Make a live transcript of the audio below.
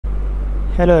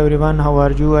Hello everyone, how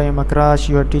are you? I am Akrash,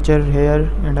 your teacher here,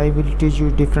 and I will teach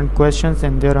you different questions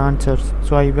and their answers.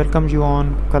 So I welcome you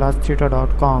on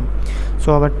classtheta.com.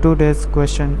 So our today's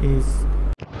question is: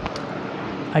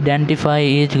 Identify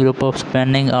each group of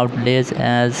spending outlays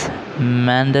as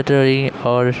mandatory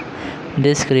or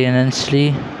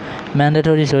discretionary.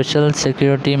 Mandatory Social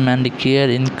Security Medicare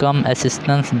income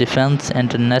assistance defense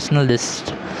international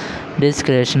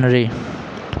discretionary.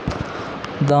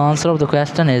 The answer of the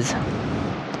question is: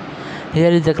 here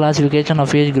is the classification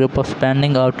of each group of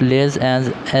spending outlays as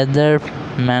either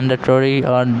mandatory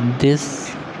or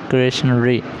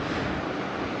discretionary.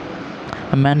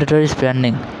 Mandatory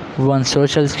spending: 1.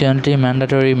 Social Security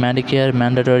mandatory, Medicare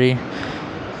mandatory,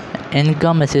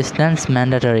 income assistance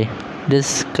mandatory.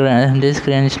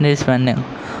 Discretionary spending: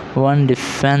 1.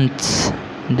 Defense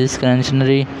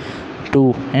discretionary,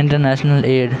 2. International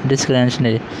aid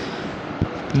discretionary.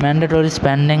 Mandatory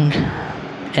spending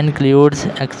includes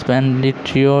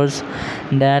expenditures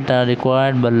that are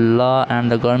required by law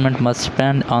and the government must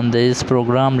spend on this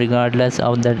program regardless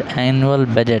of the annual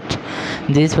budget.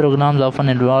 These programs often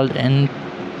involve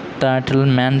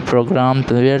entitlement programs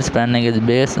where spending is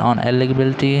based on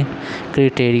eligibility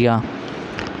criteria.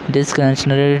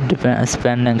 Discretionary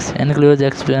spending includes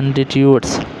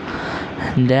expenditures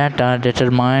that are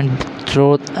determined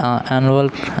through annual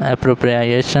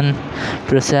appropriation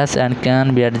process and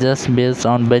can be adjusted based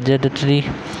on budgetary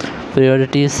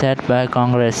priorities set by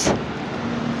Congress.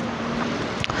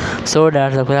 So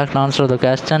that's the correct answer to the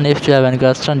question. If you have any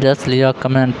question, just leave a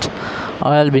comment.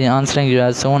 I'll be answering you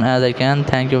as soon as I can.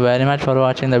 Thank you very much for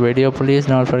watching the video. Please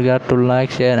don't forget to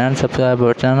like, share and subscribe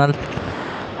our channel.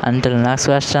 Until next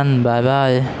question, bye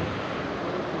bye.